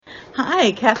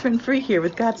Hi, Catherine Free here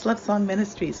with God's Love Song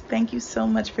Ministries. Thank you so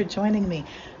much for joining me.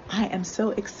 I am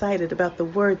so excited about the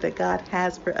word that God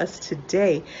has for us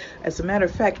today. As a matter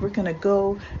of fact, we're going to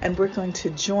go and we're going to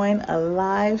join a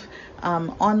live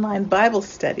online Bible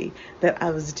study that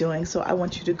I was doing. So I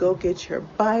want you to go get your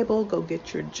Bible, go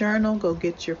get your journal, go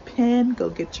get your pen, go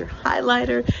get your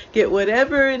highlighter, get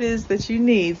whatever it is that you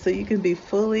need so you can be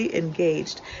fully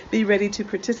engaged. Be ready to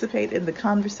participate in the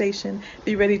conversation.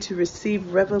 Be ready to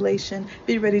receive revelation.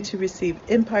 Be ready to receive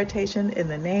impartation in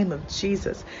the name of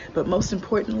Jesus. But most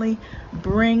importantly,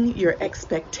 bring your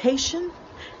expectation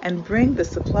and bring the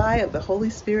supply of the Holy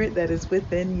Spirit that is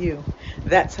within you.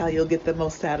 That's how you'll get the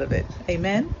most out of it.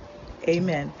 Amen.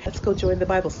 Amen. Let's go join the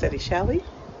Bible study, shall we?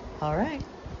 All right.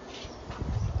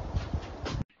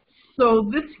 So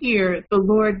this year, the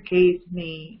Lord gave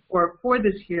me, or for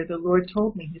this year, the Lord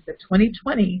told me, He said,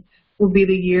 2020 will be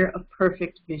the year of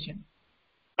perfect vision.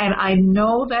 And I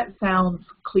know that sounds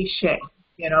cliche.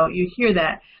 You hear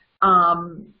that.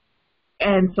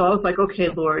 And so I was like, okay,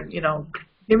 Lord,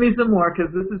 give me some more,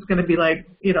 because this is going to be like,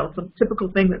 some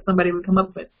typical thing that somebody would come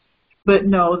up with. But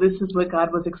no, this is what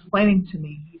God was explaining to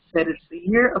me. He said it's the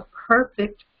year of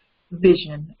perfect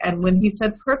vision. And when he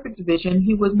said perfect vision,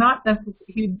 he was not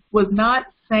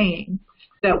saying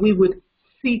that we would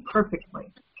see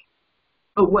perfectly.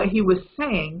 But what he was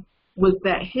saying was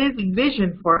that his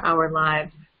vision for our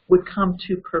lives would come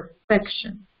to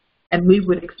perfection, and we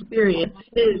would experience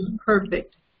his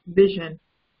perfect vision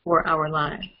for our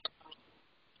lives.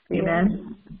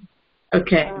 Amen?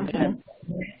 Okay.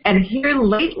 And here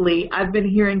lately, I've been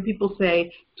hearing people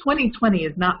say 2020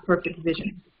 is not perfect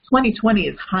vision. 2020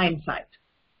 is hindsight.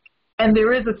 And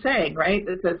there is a saying, right,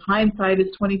 that says hindsight is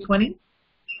 2020.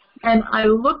 And I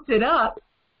looked it up,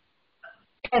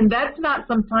 and that's not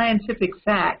some scientific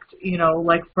fact,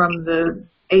 like from the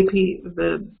AP,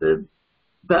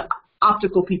 the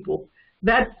optical people.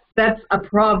 That's a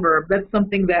proverb. That's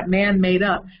something that man made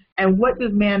up. And what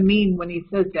does man mean when he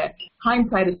says that?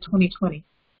 Hindsight is 2020.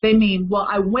 They mean, well,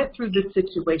 I went through this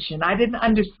situation. I didn't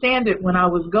understand it when I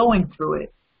was going through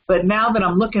it. But now that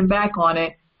I'm looking back on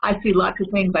it, I see lots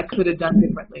of things I could have done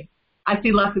differently. I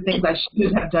see lots of things I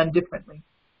should have done differently.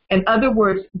 In other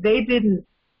words, they didn't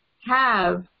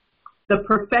have the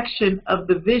perfection of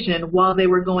the vision while they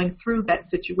were going through that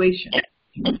situation.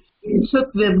 It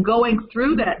took them going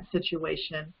through that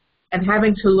situation and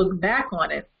having to look back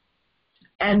on it.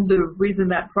 And the reason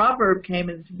that proverb came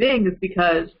into being is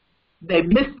because they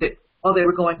missed it while they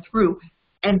were going through,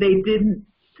 and they didn't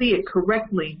see it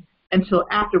correctly until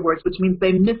afterwards, which means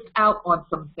they missed out on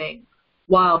some things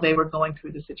while they were going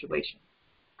through the situation.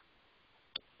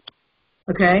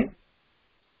 Okay?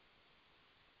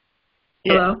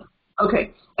 Yeah. Hello?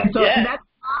 Okay. And so that's not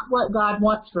what God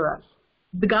wants for us.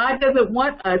 God doesn't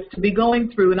want us to be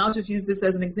going through, and I'll just use this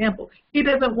as an example. He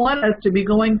doesn't want us to be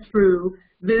going through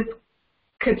this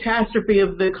catastrophe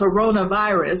of the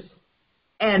coronavirus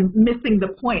and missing the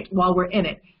point while we're in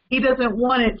it. He doesn't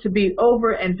want it to be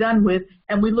over and done with,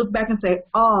 and we look back and say,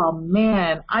 oh,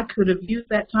 man, I could have used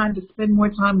that time to spend more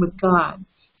time with God.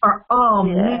 Or, oh,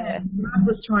 man, God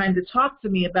was trying to talk to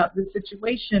me about this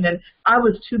situation, and I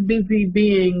was too busy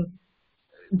being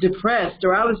depressed,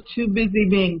 or I was too busy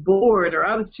being bored, or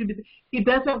I was too busy. He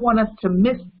doesn't want us to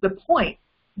miss the point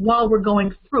while we're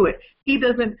going through it. He's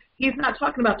not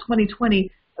talking about 2020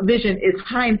 vision is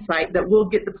hindsight, that we'll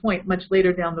get the point much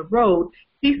later down the road.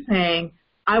 He's saying,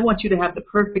 I want you to have the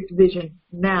perfect vision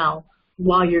now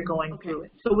while you're going through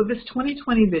it. So with this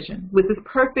 2020 vision, with this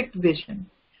perfect vision,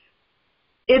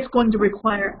 it's going to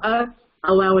require us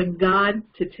allowing God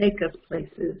to take us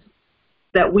places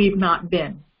that we've not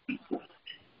been.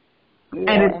 Yeah.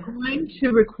 And it's going to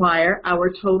require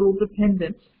our total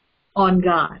dependence on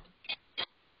God.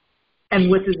 And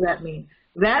what does that mean?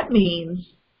 That means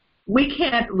we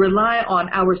can't rely on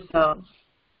ourselves,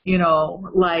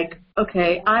 like,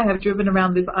 okay, I have driven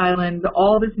around this island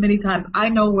all this many times. I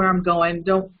know where I'm going.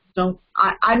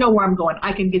 I know where I'm going.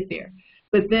 I can get there.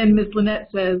 But then Miss Lynette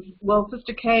says, well,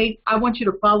 Sister Kay, I want you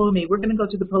to follow me. We're going to go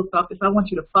to the post office. I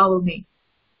want you to follow me.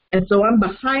 And so I'm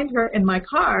behind her in my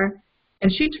car,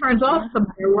 and she turns off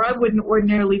somewhere where I wouldn't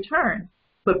ordinarily turn.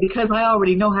 But because I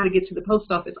already know how to get to the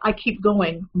post office, I keep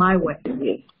going my way.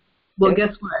 Well,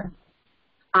 guess what?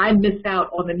 I missed out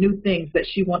on the new things that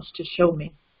she wants to show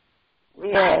me.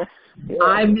 Yes.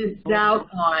 I missed out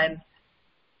on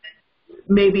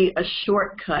maybe a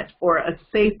shortcut or a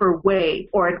safer way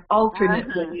or an alternate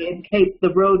way in case the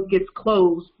road gets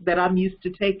closed that I'm used to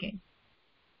taking.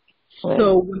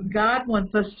 So what God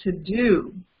wants us to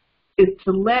do is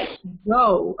to let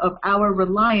go of our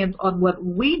reliance on what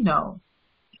we know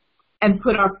and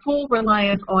put our full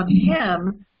reliance on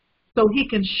Him so He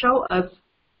can show us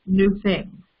new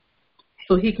things,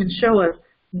 so He can show us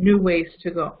new ways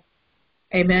to go.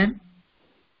 Amen?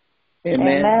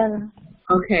 Amen.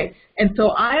 Okay, and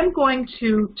so I'm going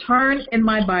to turn in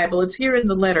my Bible. It's here in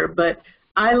the letter, but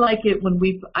I like it when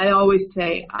I always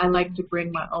say I like to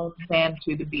bring my own sand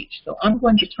to the beach. So I'm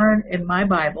going to turn in my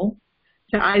Bible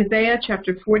to Isaiah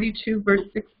chapter 42, verse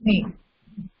 16.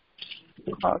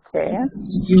 Okay.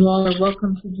 You all are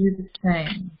welcome to do the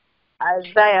same.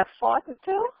 Isaiah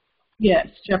 42? Yes,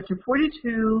 chapter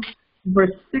 42,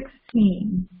 verse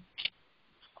 16.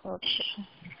 Okay.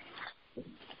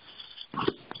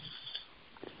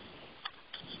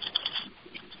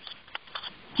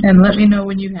 And let me know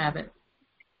when you have it.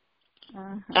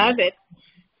 Mm-hmm. Have it.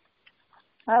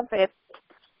 Have it.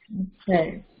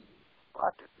 Okay.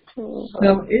 42.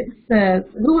 So it says,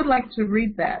 who would like to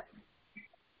read that?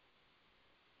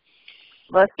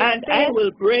 And I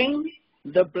will bring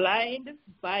the blind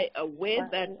by a way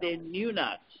that they knew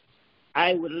not.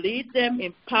 I will lead them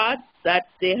in paths that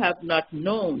they have not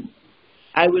known.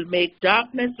 I will make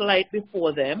darkness light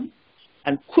before them,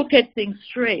 and crooked things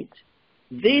straight.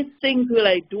 These things will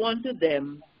I do unto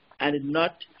them, and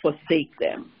not forsake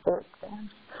them.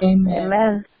 Amen.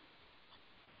 Amen.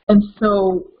 And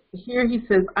so here he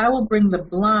says, I will bring the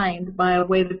blind by a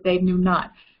way that they knew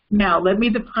not. Now, let me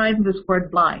define this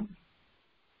word blind.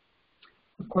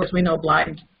 Of course, we know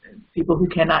blind people who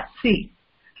cannot see.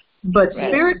 But Right.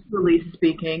 Spiritually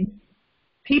speaking,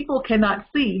 people cannot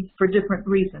see for different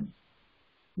reasons.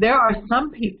 There are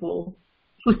some people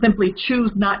who simply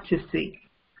choose not to see.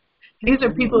 These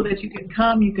are people that you can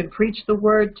come, you can preach the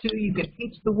word to, you can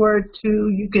teach the word to,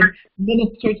 you can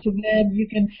minister to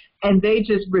them, and they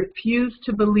just refuse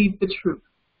to believe the truth.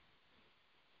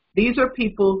 These are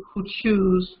people who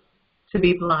choose to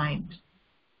be blind.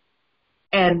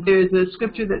 And there's a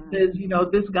scripture that says,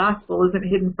 this gospel isn't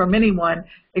hidden from anyone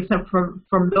except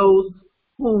from those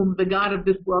whom the God of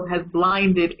this world has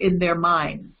blinded in their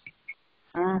minds.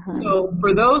 Mm-hmm. So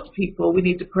for those people, we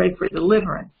need to pray for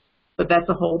deliverance. But that's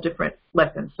a whole different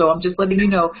lesson. So I'm just letting you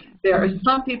know there are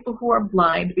some people who are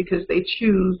blind because they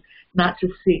choose not to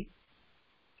see.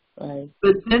 Right.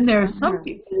 But then there are some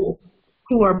people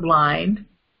who are blind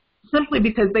simply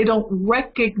because they don't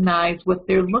recognize what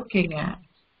they're looking at.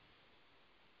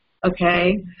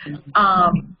 Okay?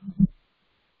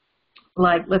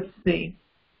 Let's see.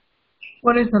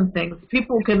 What are some things?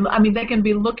 People they can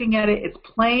be looking at it, it's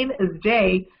plain as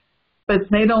day, but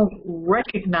they don't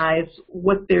recognize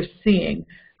what they're seeing.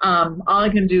 All I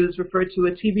can do is refer to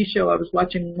a TV show I was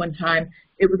watching one time.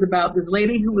 It was about this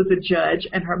lady who was a judge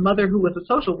and her mother who was a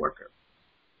social worker.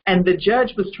 And the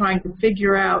judge was trying to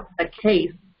figure out a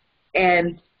case,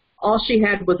 and all she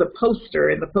had was a poster,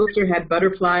 and the poster had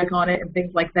butterflies on it and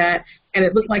things like that, and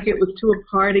it looked like it was to a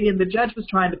party, and the judge was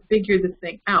trying to figure this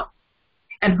thing out.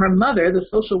 And her mother, the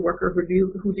social worker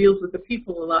who deals with the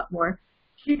people a lot more,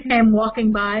 she came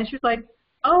walking by, and she was like,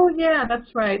 oh, yeah,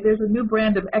 that's right. There's a new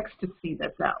brand of ecstasy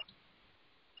that's out.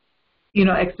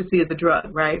 Ecstasy is a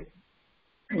drug, right?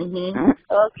 Mm-hmm.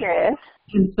 Okay.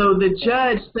 And so the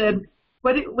judge said,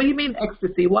 what do you mean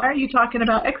ecstasy? Why are you talking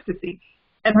about ecstasy?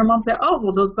 And her mom said, oh,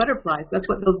 well, those butterflies. That's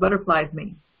what those butterflies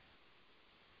mean.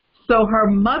 So her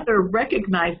mother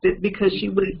recognized it because she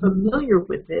was familiar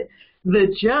with it. The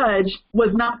judge was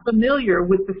not familiar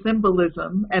with the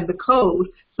symbolism and the code,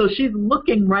 so she's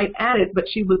looking right at it, but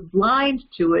she was blind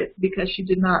to it because she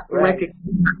did not recognize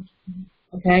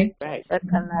it. Okay? Right.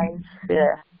 Recognize,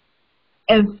 yeah.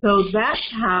 And so that's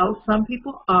how some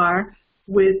people are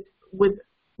this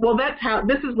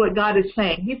is what God is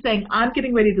saying. He's saying, I'm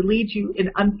getting ready to lead you in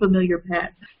unfamiliar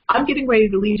paths. I'm getting ready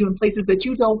to lead you in places that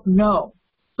you don't know.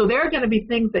 So there are going to be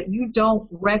things that you don't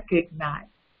recognize.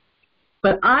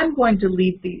 But I'm going to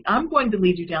lead you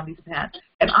down these paths,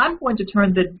 and I'm going to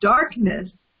turn the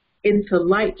darkness into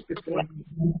light before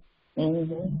you.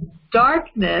 Mm-hmm.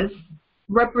 Darkness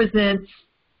represents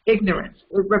ignorance.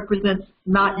 It represents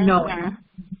not knowing.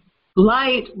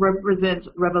 Light represents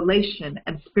revelation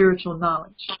and spiritual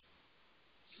knowledge.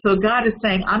 So God is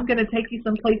saying, I'm going to take you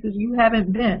some places you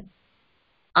haven't been.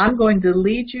 I'm going to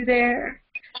lead you there,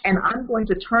 and I'm going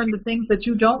to turn the things that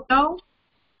you don't know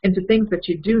into things that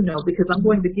you do know, because I'm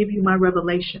going to give you my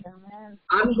revelation.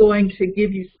 I'm going to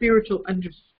give you spiritual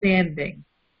understanding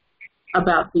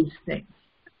about these things.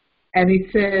 And he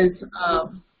says,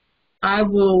 I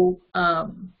will,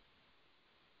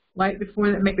 right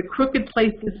before that, make the crooked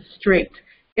places straight.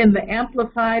 In the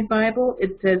Amplified Bible,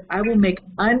 it says, I will make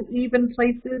uneven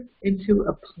places into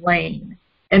a plain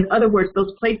In other words,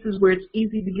 those places where it's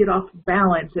easy to get off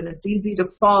balance and it's easy to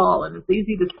fall and it's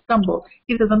easy to stumble,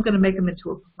 he says, I'm going to make them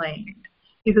into a plane.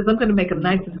 He says, I'm going to make them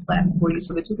nice and flat for you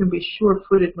so that you can be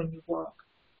sure-footed when you walk,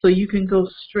 so you can go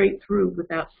straight through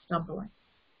without stumbling.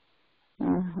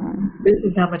 This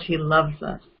is how much he loves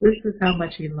us. This is how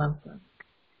much he loves us.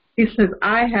 He says,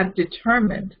 I have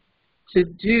determined to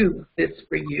do this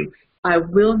for you. I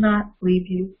will not leave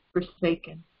you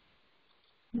forsaken.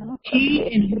 He,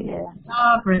 in his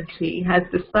sovereignty, has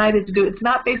decided to do it. It's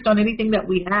not based on anything that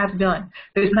we have done.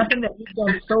 There's nothing that we've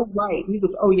done so right. He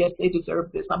goes, oh, yes, they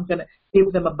deserve this. I'm going to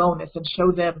give them a bonus and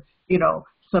show them, you know,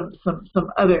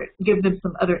 give them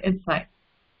some other insight.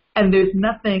 And there's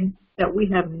nothing that we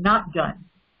have not done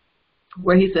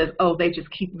where he says, oh, they just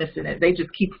keep missing it. They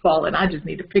just keep falling. I just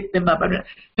need to pick them up.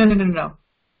 No.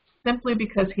 Simply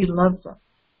because he loves us.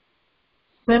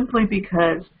 Simply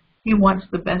because he wants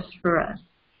the best for us.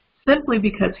 Simply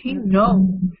because he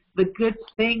knows the good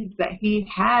things that he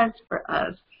has for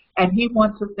us, and he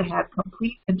wants us to have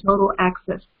complete and total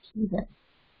access to them.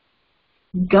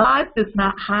 God does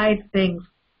not hide things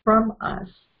from us.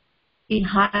 He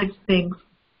hides things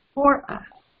for us.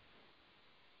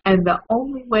 And the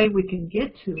only way we can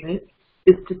get to it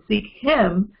is to seek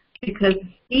him, because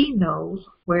he knows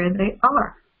where they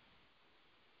are.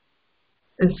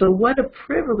 And so what a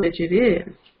privilege it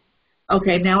is.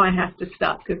 Okay, now I have to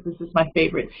stop because this is my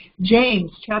favorite.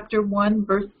 James chapter 1,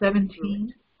 verse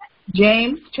 17.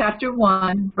 James chapter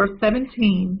 1, verse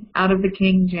 17, out of the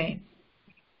King James.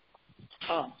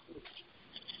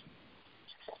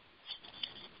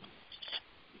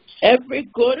 Every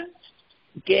good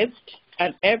gift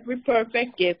and every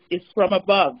perfect gift is from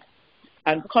above,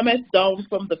 and cometh down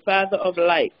from the Father of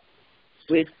lights,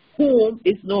 with whom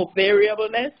is no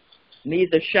variableness,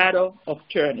 neither shadow of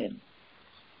turning.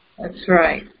 That's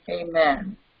right.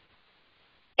 Amen.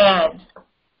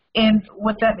 And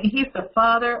what that means, he's the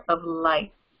Father of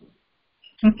lights.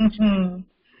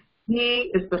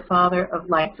 He is the Father of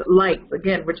lights. Lights,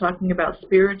 again, we're talking about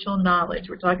spiritual knowledge.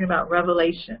 We're talking about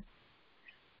revelation.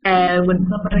 And when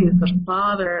somebody is the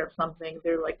father of something,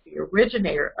 they're like the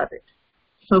originator of it.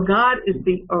 So God is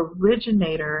the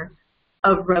originator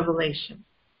of revelation.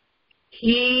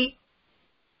 He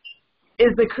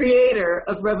is the creator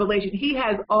of revelation. He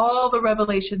has all the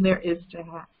revelation there is to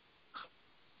have.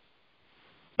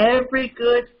 Every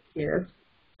good gift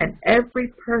and every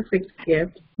perfect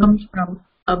gift comes from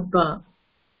above,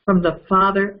 from the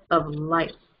Father of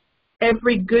lights.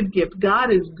 Every good gift.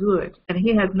 God is good, and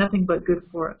he has nothing but good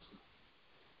for us.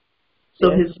 So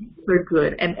his gifts are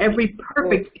good. And every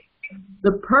perfect gift,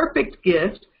 the perfect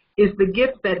gift is the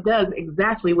gift that does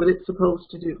exactly what it's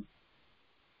supposed to do.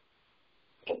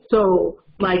 So,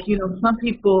 like, you know, some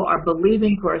people are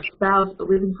believing for a spouse,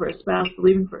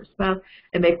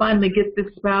 and they finally get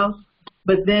this spouse,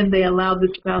 but then they allow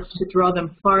this spouse to draw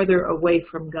them farther away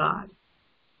from God.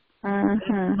 That's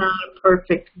not a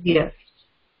perfect gift.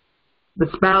 The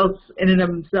spouse in and of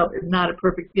himself is not a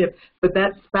perfect gift, but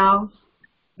that spouse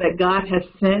that God has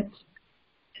sent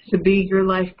to be your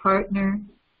life partner,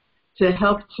 to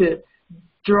help to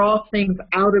draw things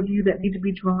out of you that need to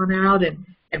be drawn out,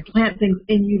 and plant things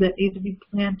in you that need to be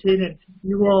planted, and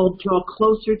you all draw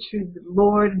closer to the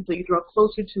Lord, and so you draw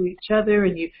closer to each other,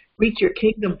 and you reach your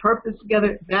kingdom purpose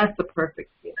together. That's the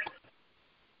perfect gift.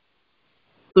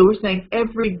 So we're saying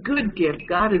every good gift,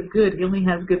 God is good, he only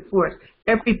has good for us.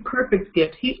 Every perfect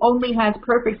gift, he only has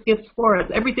perfect gifts for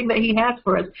us. Everything that he has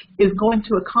for us is going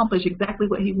to accomplish exactly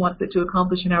what he wants it to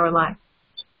accomplish in our life.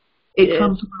 It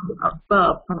comes from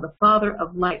above, from the Father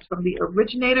of lights, from the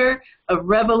originator of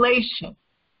revelation.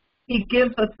 He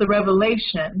gives us the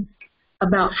revelation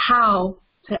about how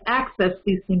to access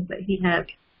these things that he has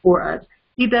for us.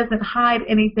 He doesn't hide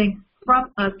anything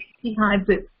from us. He hides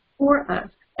it for us.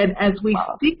 And as we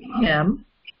seek him,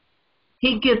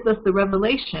 he gives us the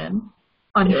revelation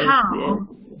on how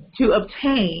to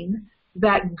obtain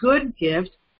that good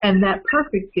gift and that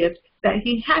perfect gift that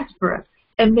he has for us.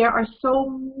 And there are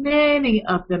so many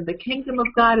of them. The kingdom of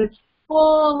God is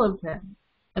full of them.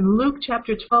 In Luke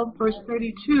chapter 12, verse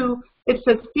 32, it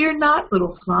says, "Fear not,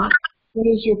 little flock, it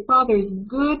is your Father's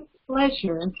good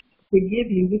pleasure to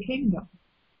give you the kingdom."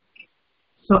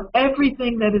 So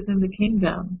everything that is in the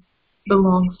kingdom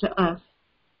belongs to us.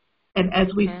 And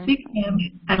as we seek him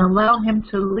and allow him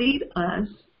to lead us,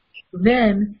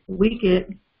 then we get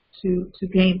to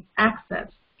gain access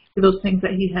to those things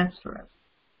that he has for us.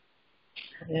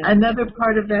 Another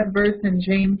part of that verse in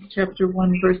James chapter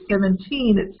 1, verse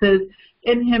 17, it says,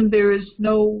 "In him there is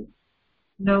no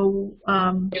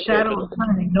shadow of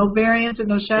turning, no variance and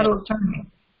no shadow of turning,"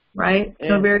 right?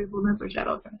 No variableness or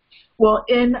shadow of turning. Well,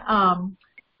 in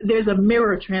there's a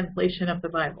mirror translation of the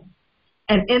Bible.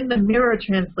 And in the mirror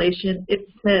translation, it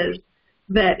says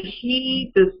that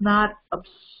he does not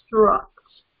obstruct.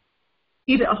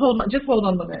 Hold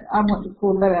on a minute. I want to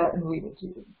pull that out and read it to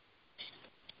you.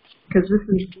 Because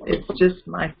it's just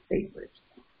my favorite.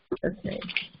 Okay.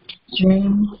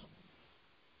 James.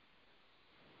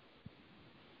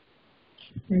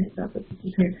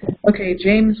 Okay,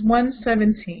 James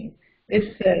 1:17.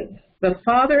 It says, the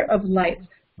Father of lights,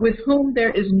 with whom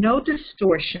there is no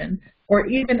distortion or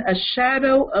even a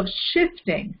shadow of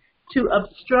shifting to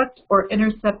obstruct or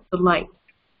intercept the light.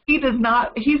 He's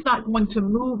not going to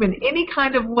move in any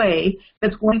kind of way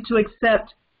that's going to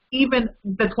intercept even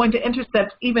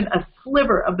a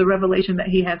sliver of the revelation that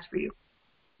he has for you.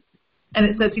 And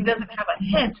it says he doesn't have a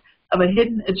hint of a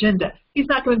hidden agenda. He's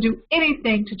not going to do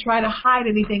anything to try to hide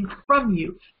anything from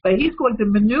you, but he's going to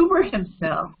maneuver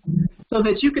himself so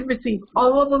that you can receive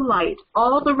all the light,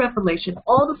 all the revelation,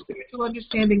 all the spiritual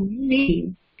understanding you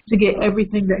need to get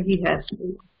everything that he has for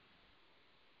you.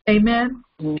 Amen?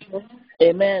 Amen.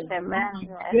 Amen. Oh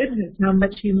my goodness, how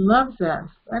much he loves us.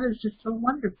 That is just so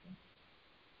wonderful.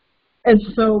 And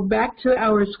so back to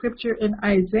our scripture in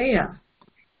Isaiah,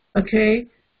 okay?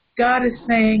 God is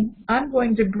saying, I'm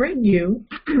going to bring you,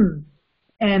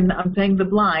 and I'm saying the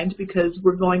blind because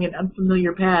we're going in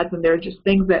unfamiliar paths and there are just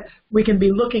things that we can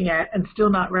be looking at and still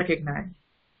not recognize.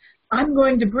 I'm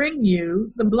going to bring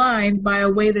you, the blind, by a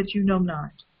way that you know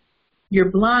not.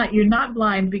 You're not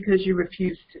blind because you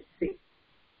refuse to see.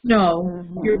 No,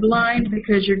 you're blind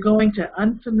because you're going to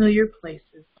unfamiliar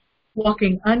places,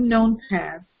 walking unknown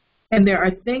paths, and there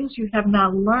are things you have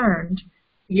not learned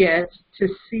yet to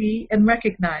see and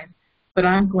recognize, but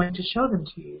I'm going to show them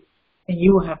to you, and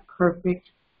you will have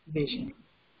perfect vision.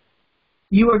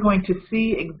 You are going to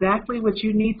see exactly what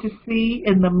you need to see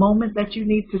in the moment that you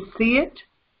need to see it,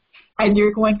 and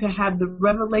you're going to have the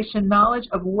revelation knowledge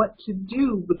of what to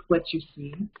do with what you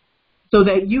see so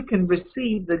that you can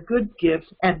receive the good gift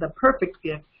and the perfect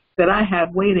gift that I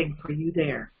have waiting for you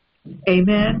there.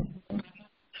 Amen?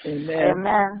 Amen.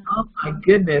 Amen. Oh, my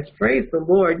goodness. Praise the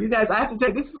Lord. You guys, I have to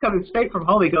say, this is coming straight from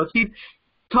Holy Ghost. He's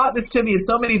taught this to me in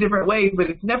so many different ways, but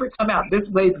it's never come out this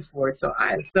way before, so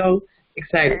I am so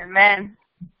excited. Amen.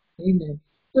 Amen.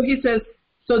 So he says,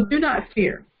 so do not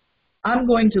fear. I'm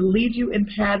going to lead you in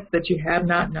paths that you have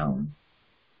not known.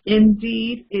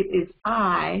 Indeed, it is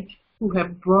I who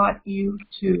have brought you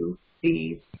to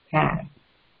these paths.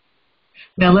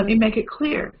 Now, let me make it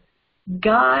clear.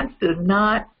 God does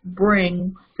not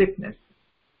bring sickness.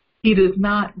 He does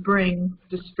not bring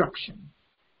destruction.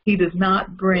 He does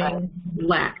not bring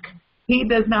lack. He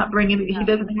does not bring any, he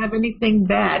doesn't have anything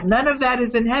bad. None of that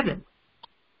is in heaven.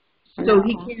 So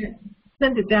he can't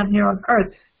send it down here on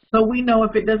earth. So we know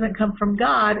if it doesn't come from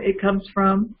God, it comes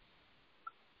from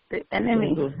The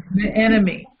enemy. the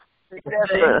enemy.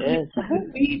 Yes.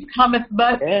 The thief cometh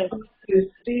but to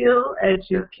steal and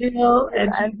to kill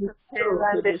and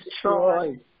to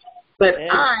destroy. But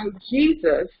I,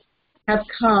 Jesus, have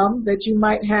come that you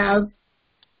might have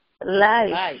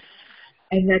Life.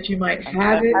 and that you might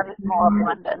have it more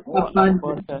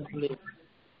abundantly.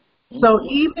 So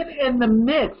even in the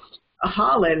midst,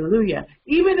 hallelujah,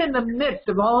 even in the midst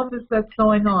of all of this that's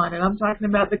going on, and I'm talking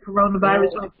about the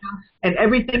coronavirus right now and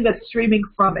everything that's streaming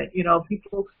from it, you know,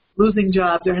 people losing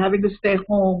jobs or having to stay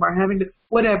home or having to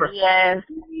whatever. Yes.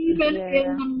 Even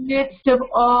in the midst of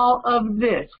all of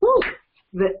this,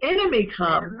 the enemy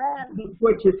comes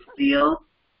for to steal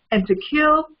and to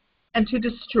kill and to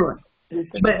destroy.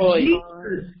 But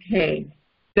Jesus came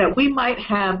that we might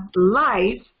have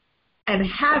life and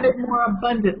have it more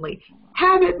abundantly.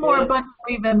 Have it more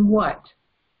abundantly than what?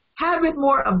 Have it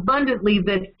more abundantly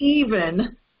than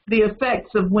even the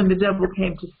effects of when the devil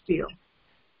came to steal.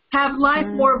 Have life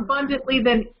more abundantly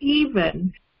than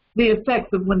even the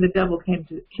effects of when the devil came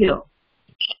to kill.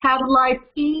 Have life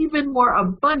even more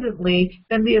abundantly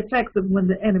than the effects of when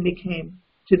the enemy came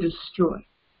to destroy.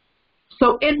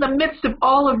 So in the midst of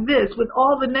all of this, with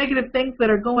all the negative things that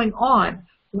are going on,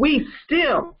 we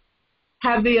still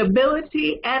have the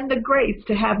ability and the grace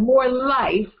to have more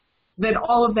life than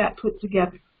all of that put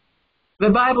together. The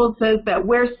Bible says that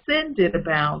where sin did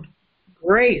abound,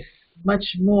 grace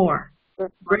much more.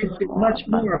 Grace did much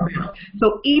more abound.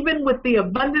 So even with the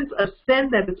abundance of sin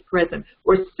that is present,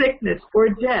 or sickness, or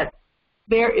death,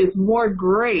 there is more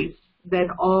grace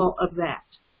than all of that.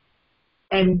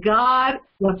 And God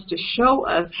wants to show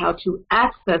us how to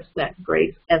access that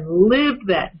grace and live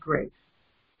that grace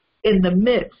in the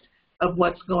midst of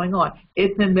what's going on.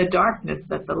 It's in the darkness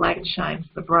that the light shines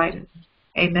the brightest.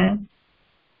 Amen?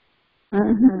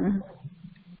 Mm-hmm.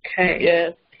 Okay.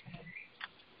 Yes.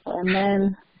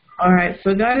 Amen. All right,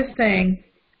 so God is saying,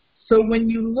 so when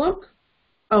you look,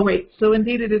 oh wait, so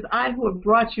indeed it is I who have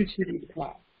brought you to these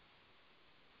paths.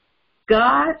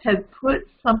 God has put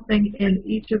something in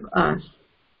each of us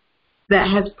that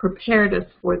has prepared us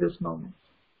for this moment.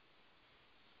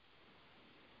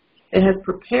 It has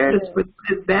prepared us for,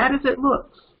 as bad as it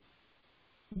looks.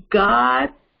 God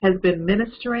has been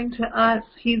ministering to us.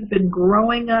 He's been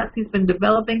growing us. He's been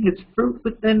developing His fruit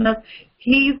within us.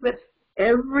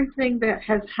 Everything that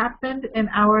has happened in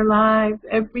our lives,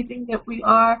 everything that we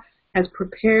are, has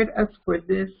prepared us for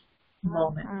this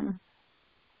moment.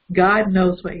 God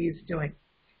knows what He's doing.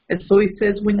 And so He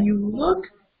says, when you look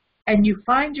and you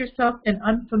find yourself in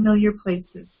unfamiliar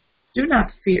places, do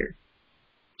not fear.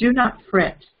 Do not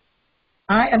fret.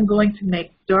 I am going to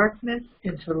make darkness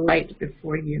into light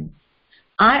before you.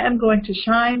 I am going to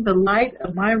shine the light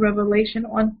of my revelation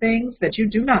on things that you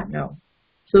do not know,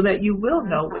 so that you will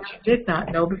know what you did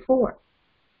not know before.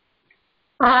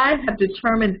 I have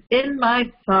determined in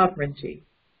my sovereignty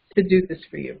to do this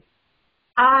for you.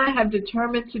 I have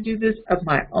determined to do this of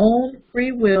my own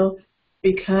free will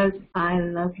because I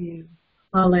love you.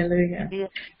 Hallelujah. Yes.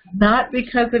 Not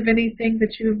because of anything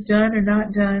that you have done or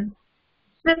not done,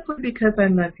 simply because I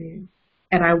love you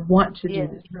and I want to do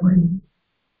this for you.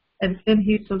 And then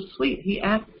He's so sweet. He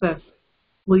asks us,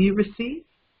 will you receive?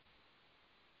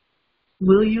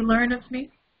 Will you learn of me?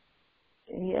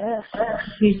 Yes.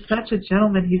 He's such a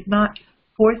gentleman. He's not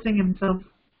forcing Himself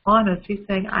on us. He's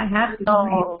saying, I have to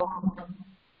receive.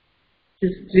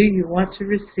 Just do you want to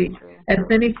receive? And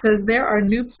then He says, there are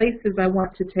new places I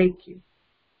want to take you.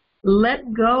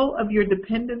 Let go of your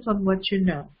dependence on what you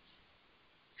know.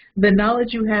 The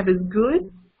knowledge you have is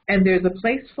good, and there's a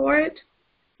place for it,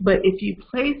 but if you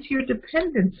place your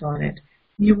dependence on it,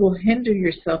 you will hinder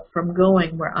yourself from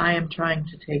going where I am trying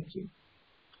to take you.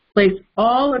 Place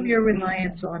all of your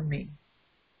reliance on me.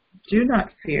 Do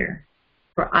not fear,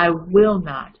 for I will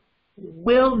not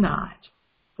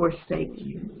forsake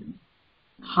you.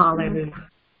 Hallelujah.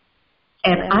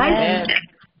 And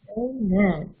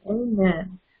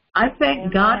Amen. I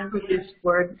thank God for this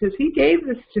word because He gave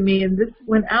this to me, and this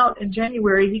went out in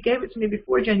January. He gave it to me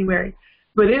before January,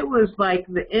 but it was like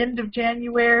the end of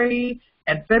January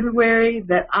and February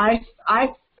that I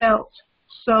felt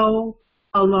so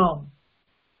alone.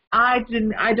 I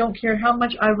don't care how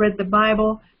much I read the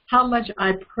Bible, how much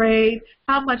I prayed,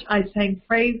 how much I sang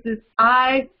praises.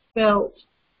 I felt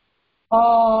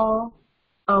all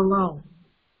alone.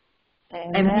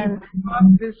 Amen. And He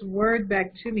brought this word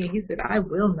back to me. He said, I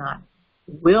will not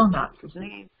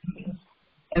forsake you.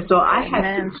 And so I had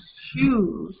to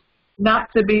choose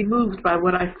not to be moved by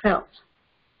what I felt.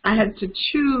 I had to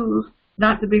choose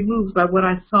not to be moved by what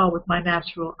I saw with my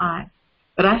natural eye.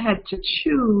 But I had to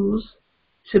choose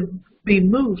to be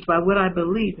moved by what I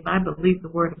believe, and I believe the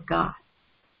Word of God.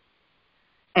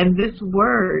 And this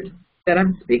word that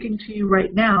I'm speaking to you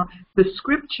right now, the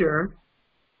scripture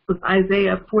was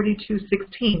Isaiah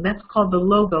 42:16. That's called the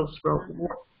Logos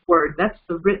word. That's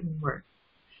the written word.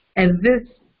 And this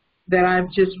that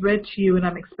I've just read to you and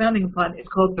I'm expounding upon is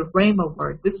called the Rhema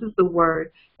word. This is the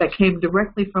word that came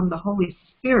directly from the Holy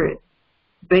Spirit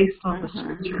based on the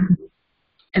scripture.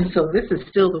 And so this is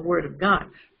still the Word of God.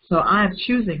 So I'm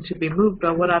choosing to be moved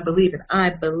by what I believe, and I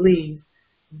believe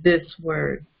this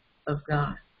Word of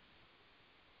God.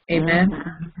 Amen?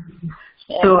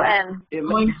 So as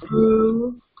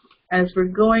we're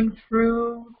going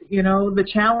through, the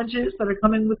challenges that are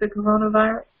coming with the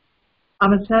coronavirus,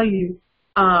 I'm going to tell you,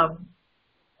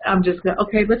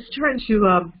 let's turn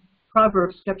to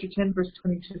Proverbs chapter 10, verse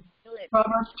 22.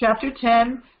 Proverbs chapter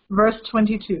 10, verse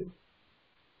 22.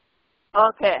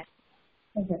 Okay.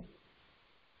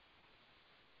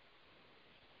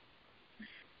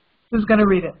 Who's going to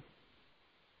read it?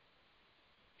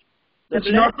 The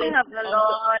blessing of the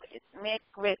Lord is make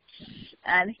rich,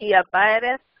 and He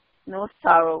abideth no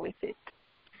sorrow with it.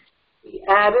 He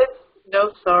addeth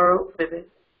no sorrow with it.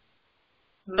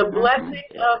 The blessing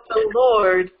of the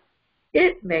Lord,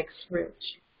 it makes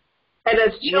rich. And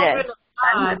as children of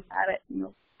God,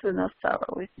 no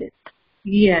sorrow with it.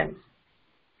 Yes.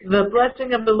 The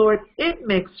blessing of the Lord, it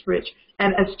makes rich.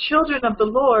 And as children of the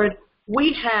Lord,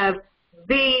 we have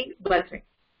the blessing.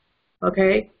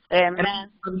 Okay? Amen. And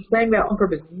I'm saying that on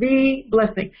purpose. The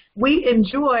blessing. We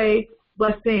enjoy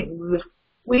blessings.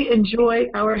 We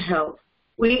enjoy our health.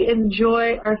 We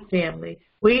enjoy our family.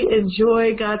 We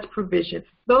enjoy God's provision.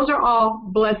 Those are all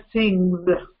blessings.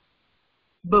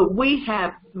 But we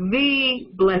have the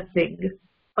blessing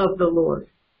of the Lord.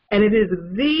 And it is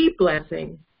the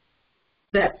blessing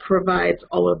that provides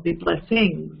all of the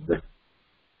blessings.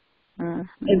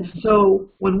 And so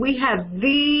when we have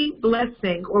the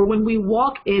blessing, or when we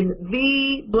walk in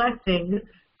the blessing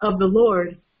of the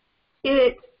Lord,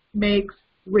 it makes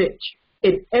rich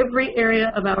in every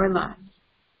area of our lives,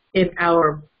 in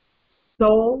our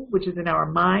soul, which is in our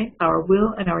mind, our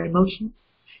will, and our emotions,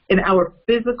 in our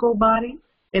physical body,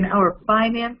 in our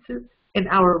finances, in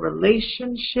our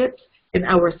relationships, in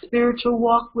our spiritual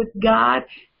walk with God.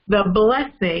 The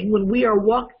blessing, when we are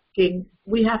walking,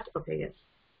 we have to, okay, yes.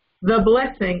 The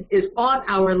blessing is on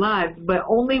our lives, but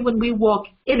only when we walk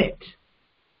in it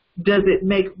does it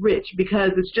make rich, because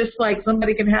it's just like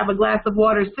somebody can have a glass of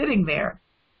water sitting there,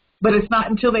 but it's not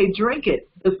until they drink it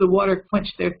does the water quench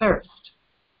their thirst.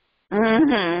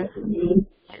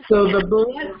 So the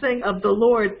blessing of the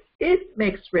Lord, it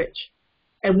makes rich.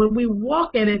 And when we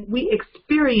walk in it, we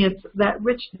experience that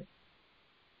richness.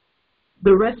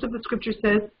 The rest of the scripture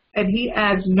says, and he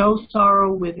adds no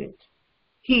sorrow with it.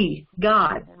 He,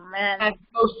 God, has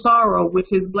no sorrow with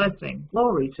his blessing.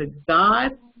 Glory to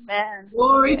God.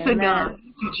 Glory to God,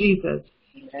 to Jesus.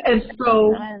 And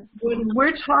so when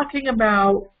we're talking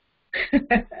about,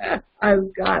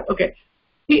 okay,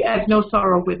 he adds no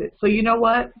sorrow with it. So you know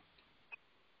what?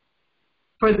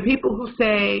 For the people who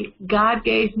say, God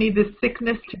gave me this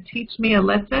sickness to teach me a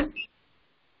lesson,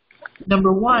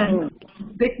 number one,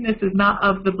 sickness is not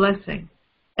of the blessing.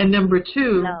 And number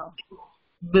two,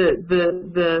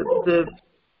 the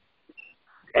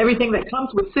everything that comes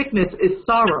with sickness is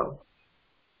sorrow.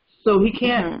 So he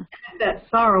can't add that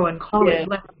sorrow and call it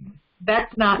blessing.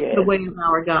 That's not the way of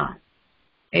our God.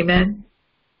 Amen?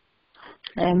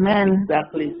 Amen.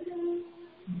 Exactly.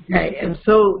 Okay, and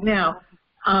so now,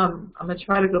 I'm going to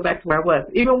try to go back to where I was.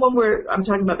 Even when I'm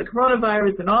talking about the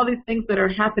coronavirus and all these things that are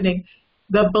happening,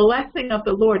 the blessing of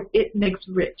the Lord, it makes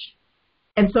rich.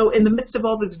 And so in the midst of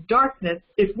all this darkness,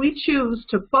 if we choose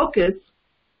to focus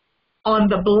on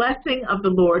the blessing of the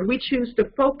Lord, we choose to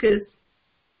focus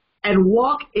and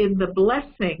walk in the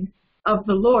blessing of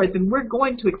the Lord, then we're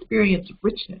going to experience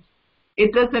richness.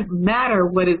 It doesn't matter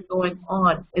what is going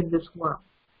on in this world.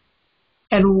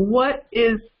 And what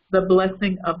is the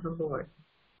blessing of the Lord?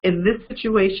 In this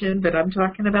situation that I'm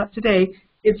talking about today,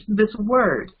 it's this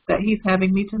word that he's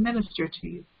having me to minister to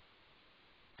you.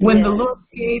 When the Lord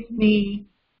gave me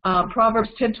Proverbs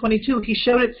 10:22, he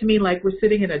showed it to me like we're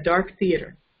sitting in a dark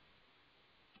theater.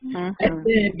 And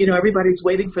then, everybody's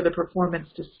waiting for the performance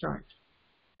to start.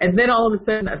 And then all of a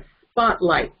sudden a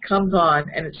spotlight comes on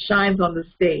and it shines on the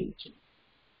stage.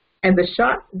 And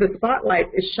the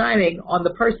spotlight is shining on the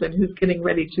person who's getting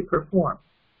ready to perform.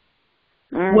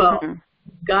 Well,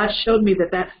 God showed me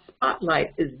that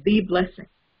spotlight is the blessing.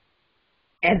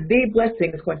 And the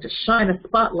blessing is going to shine a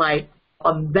spotlight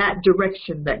on that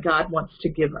direction that God wants to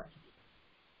give us.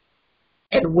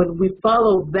 And when we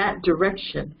follow that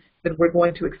direction, then we're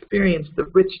going to experience the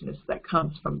richness that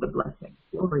comes from the blessing.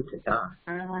 Glory to God.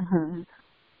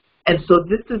 And so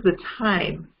this is a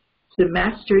time to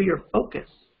master your focus.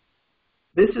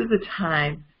 This is a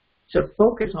time to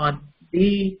focus on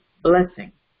the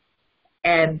blessing.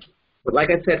 And like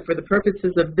I said, for the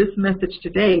purposes of this message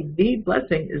today, the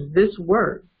blessing is this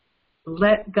word.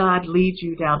 Let God lead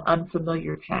you down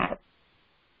unfamiliar paths.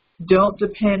 Don't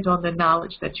depend on the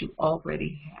knowledge that you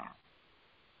already have.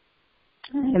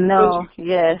 No,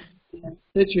 yes.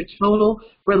 Put your total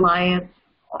reliance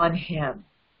on him.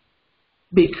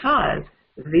 Because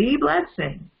the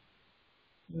blessing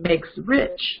makes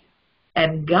rich,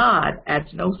 and God adds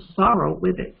no sorrow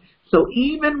with it. So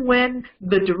even when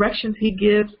the directions he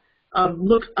gives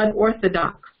look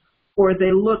unorthodox, or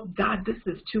they look, God, this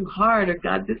is too hard, or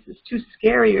God, this is too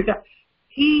scary, or God,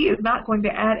 he is not going to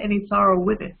add any sorrow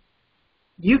with it.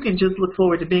 You can just look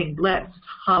forward to being blessed.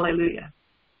 Hallelujah.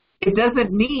 It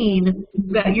doesn't mean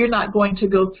that you're not going to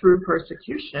go through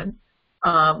persecution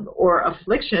or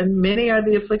affliction. Many are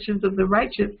the afflictions of the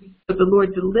righteous, but the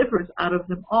Lord delivers out of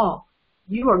them all.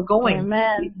 You are going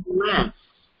to be blessed.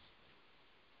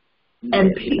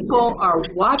 And people are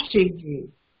watching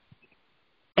you.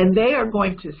 And they are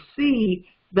going to see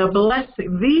the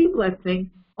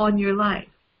blessing on your life.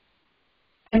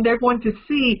 And they're going to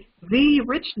see the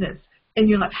richness in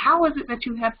your life. How is it that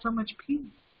you have so much peace?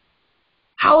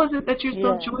 How is it that you're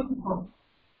so joyful?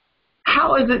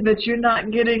 How is it that you're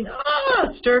not getting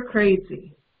stir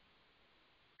crazy?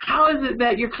 How is it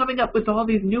that you're coming up with all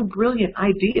these new brilliant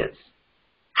ideas?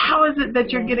 How is it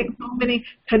that you're getting so many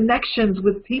connections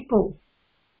with people?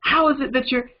 How is it that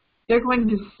they're going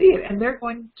to see it and they're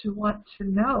going to want to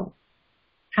know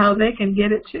how they can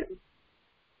get it too?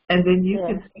 And then you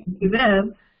can speak to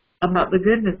them about the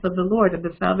goodness of the Lord and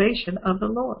the salvation of the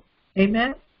Lord.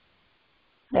 Amen?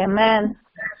 Amen.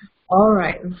 All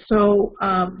right. And so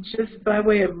just by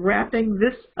way of wrapping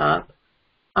this up,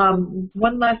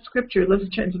 one last scripture.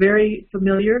 It's very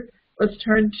familiar. Let's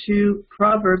turn to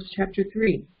Proverbs chapter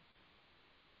 3.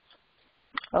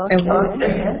 Okay. And we'll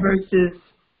read verses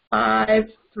 5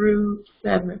 through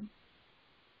 7.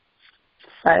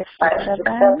 5 to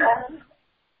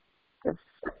 7.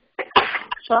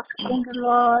 Trust in the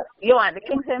Lord. You want the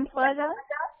King James Version?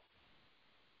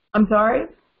 I'm sorry?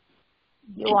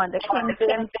 You want the King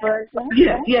James Version?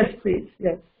 Yes, please.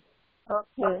 Yes.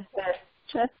 Okay.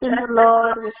 Trust in the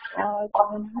Lord with all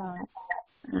thine heart,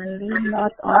 and lean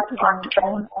not unto thine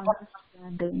own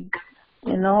understanding.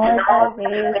 In all thy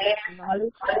ways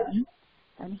acknowledge him,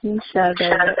 and he shall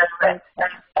direct thy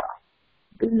path.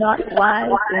 Be not wise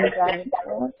in thine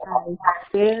own eyes.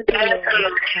 Fear the Lord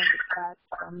and depart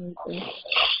from evil.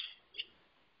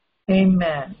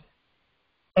 Amen.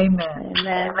 Amen.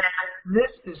 Amen.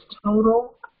 This is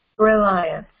total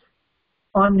reliance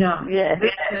on God. Yes.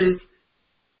 This is,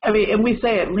 and we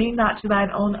say it, lean not to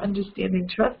thine own understanding.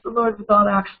 Trust the Lord with all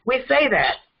thy heart. We say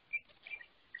that.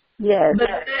 Yes.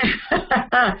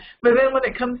 But then when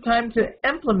it comes time to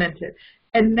implement it,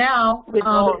 and now, We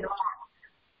don't.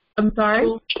 I'm sorry?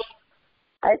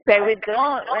 I say we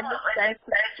don't. When it's time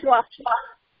to trust,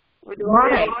 we don't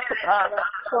Right.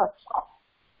 trust.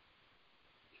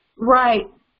 Right.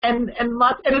 And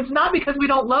it's not because we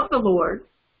don't love the Lord.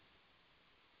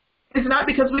 It's not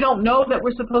because we don't know that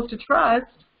we're supposed to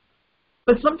trust.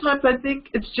 But sometimes I think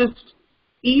it's just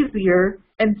easier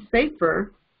and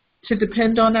safer to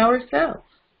depend on ourselves.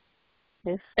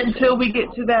 Yes. Until we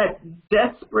get to that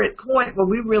desperate point where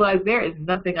we realize there is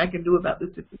nothing I can do about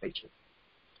this situation.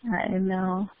 I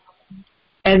know.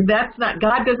 And that's not,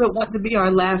 God doesn't want to be our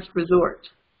last resort.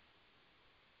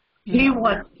 He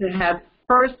wants to have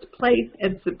first place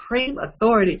and supreme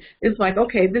authority. It's like,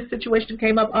 okay, this situation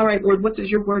came up. All right, Lord, what does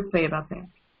your word say about that?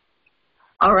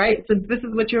 All right, since this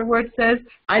is what your word says,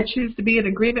 I choose to be in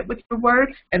agreement with your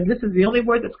word, and this is the only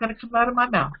word that's going to come out of my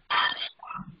mouth.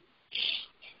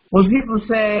 When people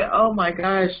say, oh, my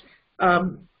gosh,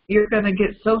 you're going to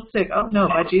get so sick. Oh, no,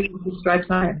 by Jesus' stripes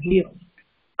I am healed.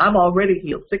 I'm already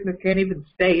healed. Sickness can't even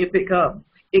stay if it comes.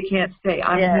 It can't stay.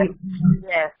 I'm healed.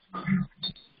 Yes.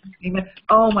 Amen.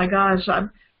 Oh, my gosh,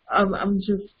 I'm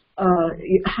just,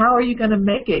 how are you going to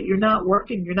make it? You're not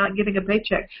working. You're not getting a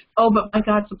paycheck. Oh, but my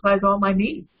God supplies all my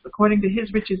needs according to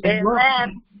his riches and glory.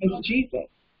 It's Jesus.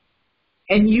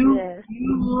 And you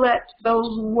let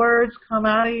those words come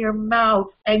out of your mouth,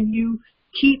 and you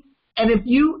keep. And if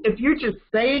you're just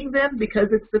saying them because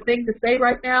it's the thing to say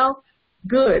right now,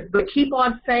 good. But keep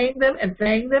on saying them and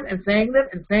saying them and saying them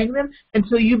and saying them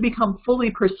until you become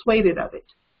fully persuaded of it.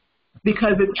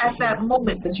 Because it's at that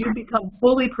moment that you become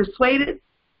fully persuaded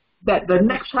that the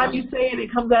next time you say it,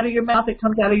 it comes out of your mouth. It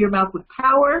comes out of your mouth with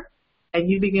power, and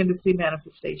you begin to see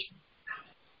manifestation.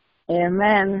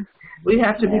 Amen. We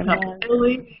have to become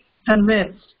fully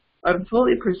convinced and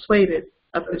fully persuaded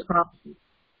of his promises.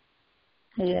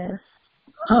 Yes.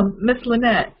 Miss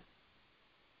Lynette.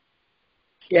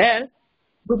 Yes.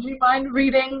 Would you mind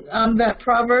reading that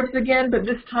Proverbs again, but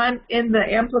this time in the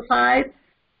Amplified?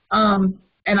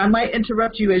 And I might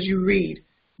interrupt you as you read,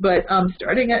 but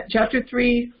starting at chapter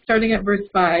 3, starting at verse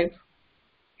 5.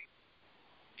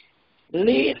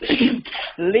 Lean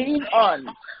on,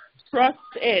 trust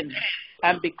in,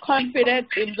 and be confident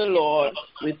in the Lord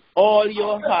with all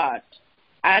your heart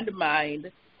and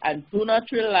mind, and do not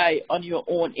rely on your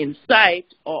own insight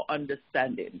or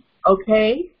understanding.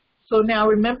 Okay, so now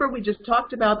remember we just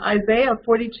talked about Isaiah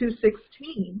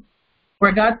 42:16,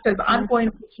 where God says, I'm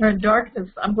going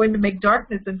to make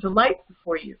darkness into light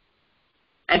before you.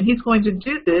 And he's going to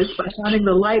do this by shining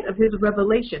the light of his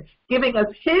revelation, giving us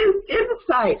his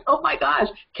insight. Oh my gosh,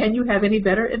 can you have any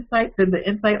better insight than the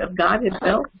insight of God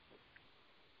himself?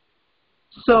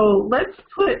 So let's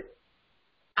put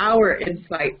our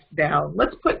insights down.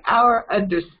 Let's put our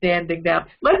understanding down.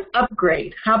 Let's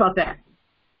upgrade. How about that?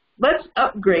 Let's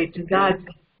upgrade to God's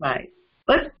insight.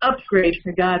 Let's upgrade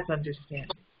to God's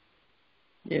understanding.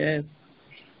 Yes.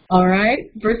 All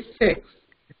right, verse 6.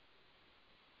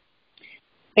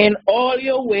 In all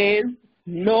your ways,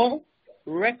 know,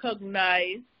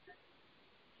 recognize,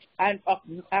 and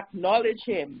acknowledge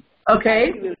him.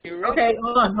 Okay,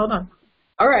 hold on.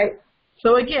 All right,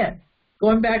 so again,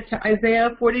 going back to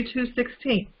Isaiah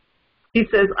 42:16, he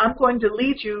says, I'm going to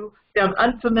lead you down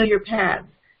unfamiliar paths,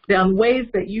 down ways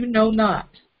that you know not.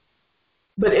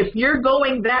 But if you're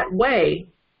going that way,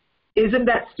 isn't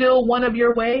that still one of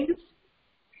your ways?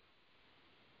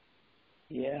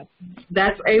 Yeah.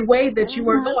 That's a way that you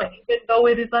are going, even though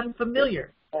it is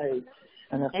unfamiliar. Right.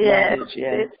 Yes,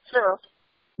 it's true.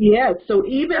 Yes, so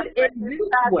even in this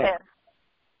way.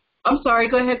 I'm sorry,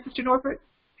 go ahead, Sister Norford.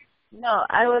 No,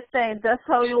 I was saying just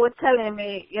how you were telling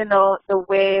me, you know, the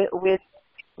way with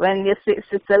when you see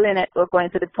Sister Lynette were going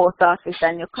to the post office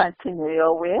and you continue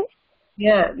your way.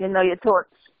 Yes. You know, you thought,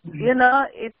 you know,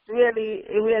 it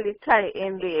really tight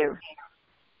in there.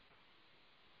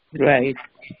 Right.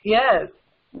 Yes.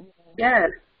 Yes.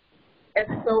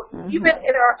 And so even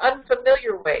in our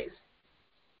unfamiliar ways,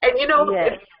 and you know,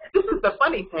 this is the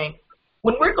funny thing,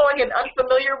 when we're going in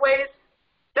unfamiliar ways,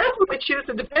 that's when we choose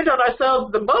to depend on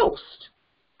ourselves the most.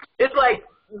 It's like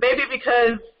maybe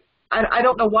because I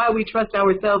don't know why we trust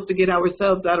ourselves to get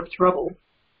ourselves out of trouble,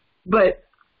 but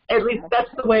at least that's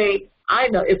the way I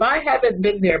know. If I haven't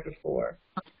been there before,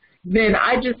 then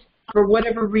I just, for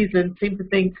whatever reason, seem to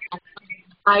think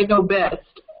I know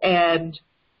best. And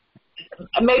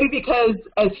maybe because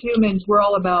as humans we're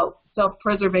all about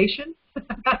self-preservation,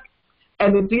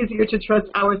 and it's easier to trust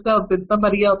ourselves than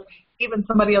somebody else, even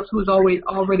somebody else who's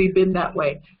already been that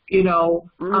way. You know,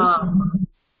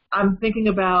 I'm thinking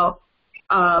about,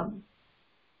 I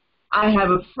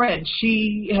have a friend.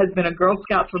 She has been a Girl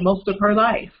Scout for most of her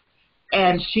life,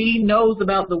 and she knows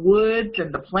about the woods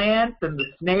and the plants and the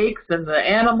snakes and the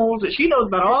animals. She knows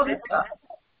about all this stuff.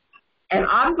 And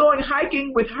I'm going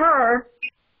hiking with her,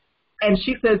 and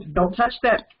she says, "Don't touch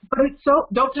that." But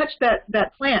don't touch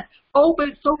that plant. Oh, but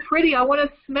it's so pretty. I want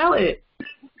to smell it.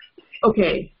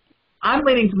 Okay, I'm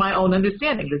leaning to my own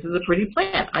understanding. This is a pretty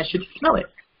plant. I should smell it.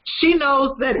 She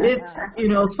knows that it's, you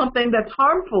know, something that's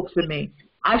harmful to me.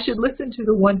 I should listen to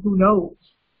the one who knows.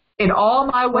 In all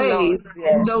my ways,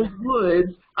 in those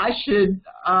woods, I should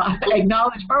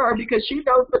acknowledge her because she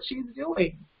knows what she's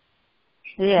doing.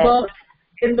 Yes. Well,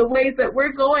 in the ways that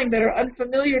we're going that are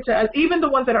unfamiliar to us, even the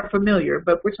ones that are familiar,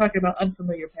 but we're talking about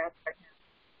unfamiliar paths right now.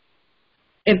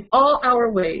 In all our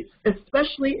ways,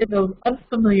 especially in those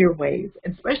unfamiliar ways,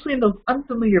 especially in those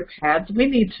unfamiliar paths, we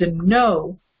need to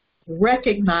know,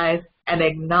 recognize, and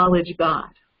acknowledge God.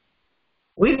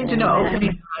 We need to know, okay,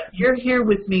 God, you're here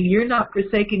with me. You're not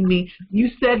forsaking me. You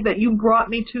said that you brought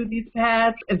me to these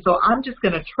paths, and so I'm just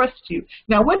going to trust you.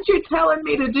 Now, what you're telling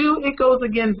me to do, it goes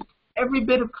against every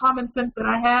bit of common sense that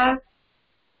I have,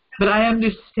 but I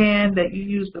understand that you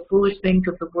use the foolish things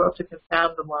of the world to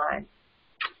confound the wise.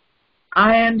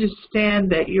 I understand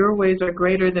that your ways are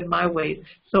greater than my ways,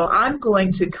 so I'm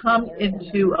going to come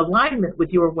into alignment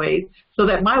with your ways so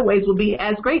that my ways will be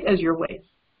as great as your ways.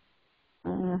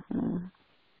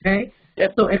 Okay?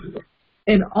 So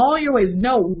in all your ways,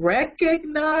 know,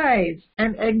 recognize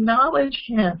and acknowledge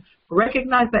him.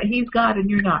 Recognize that he's God and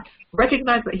you're not.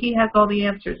 Recognize that he has all the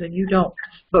answers and you don't.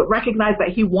 But recognize that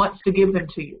he wants to give them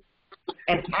to you.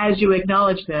 And as you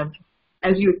acknowledge them,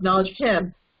 as you acknowledge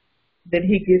him, then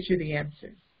he gives you the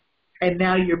answers. And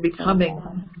now you're becoming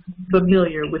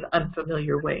familiar with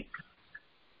unfamiliar ways.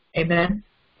 Amen?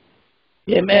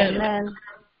 Amen. Amen.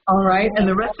 All right. And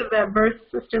the rest of that verse,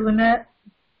 Sister Lynette?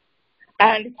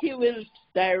 And he will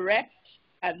direct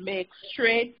and make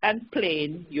straight and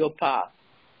plain your path.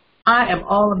 I am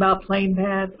all about plain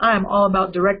paths. I am all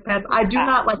about direct paths. I do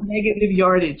not like negative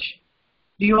yardage.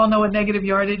 Do you all know what negative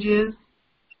yardage is?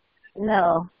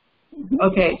 No.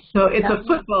 Okay, so it's a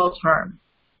football term.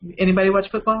 Anybody watch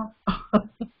football?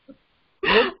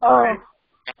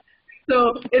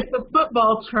 So it's a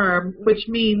football term, which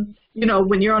means, you know,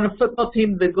 when you're on a football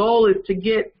team, the goal is to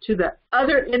get to the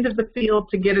other end of the field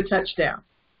to get a touchdown.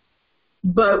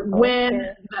 But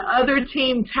when the other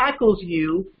team tackles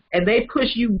you and they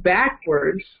push you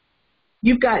backwards,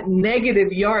 you've got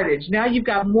negative yardage. Now you've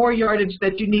got more yardage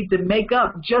that you need to make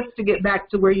up just to get back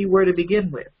to where you were to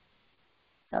begin with.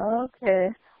 Okay.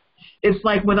 It's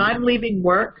like when I'm leaving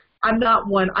work, I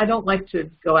don't like to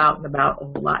go out and about a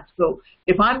whole lot. So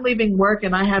if I'm leaving work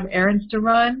and I have errands to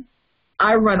run,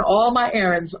 I run all my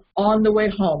errands on the way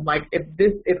home. Like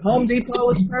if Home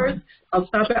Depot is first, I'll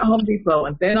stop at Home Depot,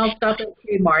 and then I'll stop at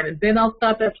Kmart, and then I'll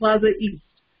stop at Plaza East.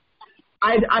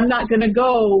 I'm not going to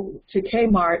go to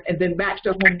Kmart and then back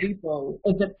to Home Depot.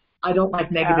 I don't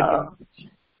like negative yardage.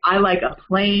 I like a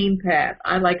plain path.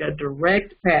 I like a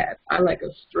direct path. I like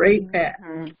a straight path.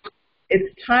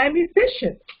 It's time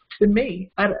efficient to me.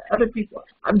 Other people,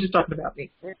 I'm just talking about me.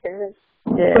 Yeah.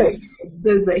 But it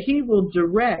says that he will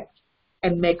direct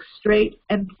and make straight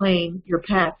and plain your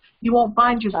path. You won't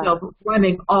find yourself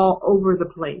running all over the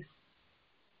place.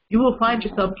 You will find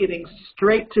yourself getting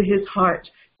straight to his heart.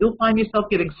 You'll find yourself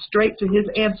getting straight to his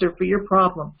answer for your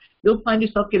problem. You'll find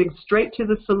yourself getting straight to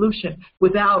the solution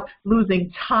without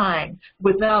losing time,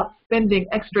 without spending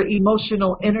extra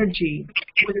emotional energy,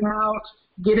 without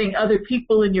getting other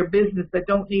people in your business that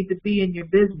don't need to be in your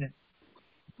business.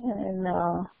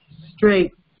 No.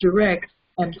 Straight direct,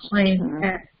 and plain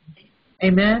text.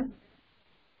 Amen?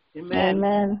 Amen.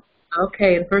 Amen.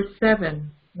 Okay, verse 7,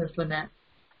 Ms. Lynette.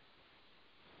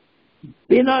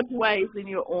 Be not wise in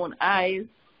your own eyes.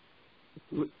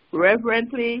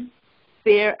 Reverently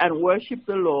fear and worship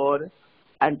the Lord,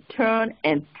 and turn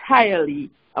entirely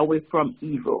away from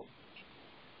evil.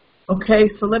 Okay,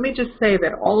 so let me just say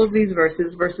that all of these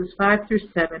verses 5 through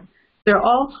 7, they're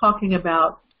all talking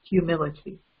about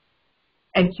humility.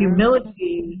 And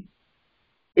humility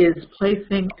is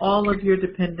placing all of your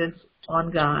dependence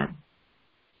on God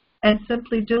and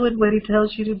simply doing what he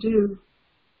tells you to do.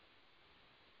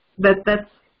 That's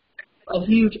a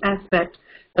huge aspect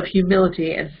of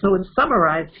humility. And so it's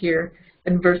summarized here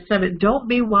in verse 7. Don't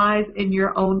be wise in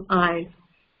your own eyes.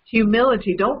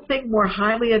 Humility. Don't think more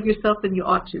highly of yourself than you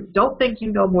ought to. Don't think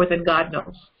you know more than God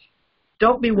knows.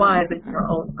 Don't be wise in your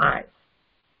own eyes.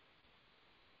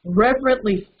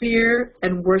 Reverently fear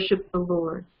and worship the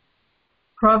Lord.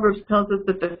 Proverbs tells us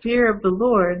that the fear of the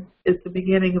Lord is the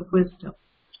beginning of wisdom.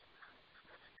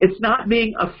 It's not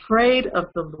being afraid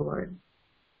of the Lord,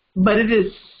 but it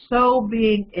is so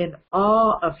being in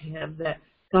awe of him that,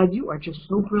 God, you are just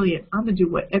so brilliant. I'm going to do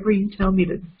whatever you tell me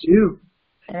to do.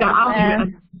 God, I don't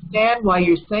even understand why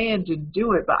you're saying to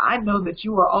do it, but I know that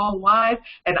you are all wise,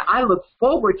 and I look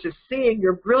forward to seeing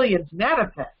your brilliance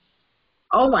manifest.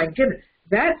 Oh, my goodness.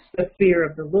 That's the fear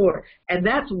of the Lord, and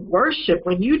that's worship.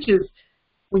 When you just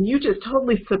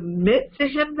totally submit to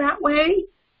him that way,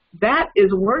 that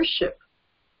is worship.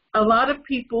 A lot of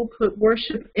people put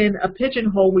worship in a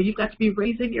pigeonhole where you've got to be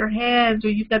raising your hands, or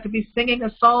you've got to be singing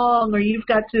a song, or you've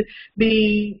got to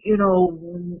be,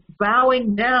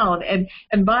 bowing down. And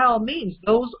by all means,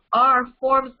 those are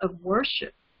forms of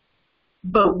worship.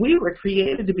 But we were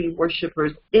created to be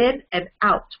worshipers in and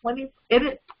out,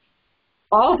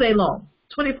 all day long,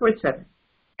 24/7.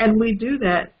 And we do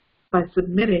that by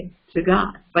submitting to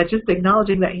God, by just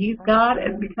acknowledging that he's God,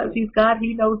 and because he's God,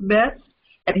 he knows best.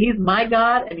 And he's my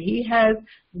God, and he has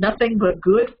nothing but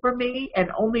good for me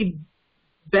and only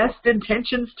best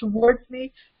intentions towards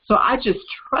me. So I just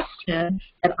trust him,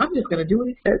 and I'm just going to do what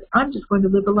he says. I'm just going to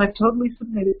live a life totally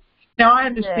submitted. Now, I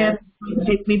understand this might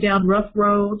take me down rough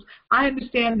roads. I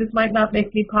understand this might not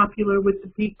make me popular with the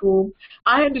people.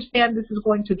 I understand this is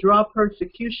going to draw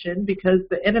persecution because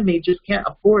the enemy just can't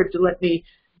afford to let me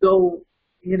go,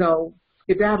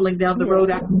 skedaddling down the road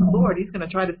after the Lord. He's going to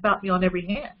try to stop me on every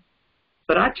hand.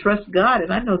 But I trust God,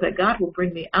 and I know that God will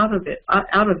bring me out of it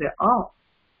all.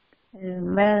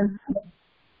 Amen.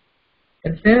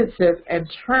 And then it says, and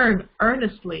turn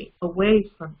earnestly away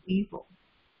from evil.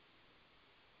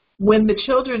 When the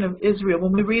children of Israel,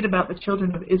 when we read about the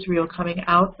children of Israel coming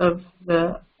out of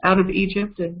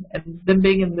Egypt and them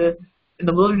being in the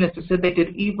wilderness, it said they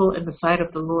did evil in the sight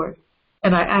of the Lord.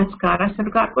 And I asked God, I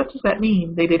said, God, what does that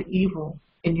mean? They did evil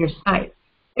in your sight.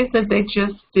 They said they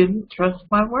just didn't trust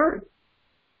my word.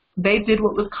 They did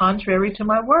what was contrary to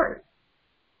my word.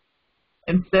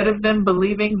 Instead of them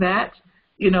believing that,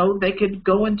 they could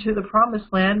go into the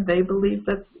promised land, they believed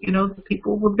that, the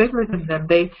people were bigger than them.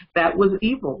 That was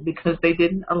evil because they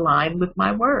didn't align with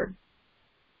my word.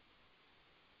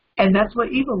 And that's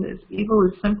what evil is. Evil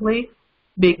is simply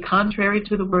being contrary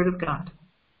to the word of God.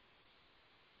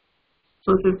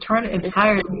 So it says turn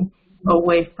entirely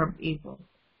away from evil.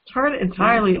 Turn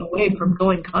entirely away from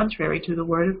going contrary to the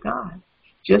word of God.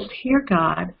 Just hear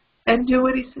God and do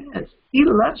what he says. He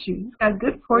loves you. He's got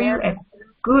good for you, and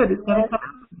good is going to come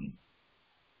out of you.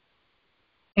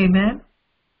 Amen?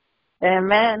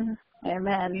 Amen.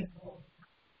 Amen.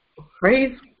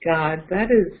 Praise God.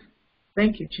 Thank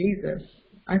you, Jesus.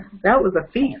 That was a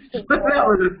feast. That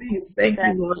was a feast. Thank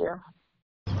you, Lord.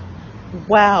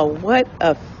 Wow, what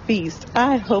a feast.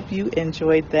 I hope you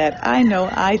enjoyed that. I know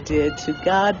I did. To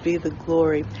God be the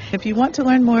glory. If you want to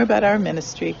learn more about our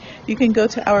ministry, you can go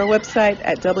to our website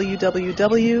at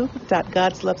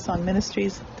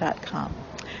www.godslovesongministries.com.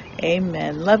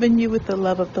 Amen. Loving you with the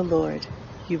love of the Lord.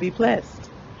 You be blessed.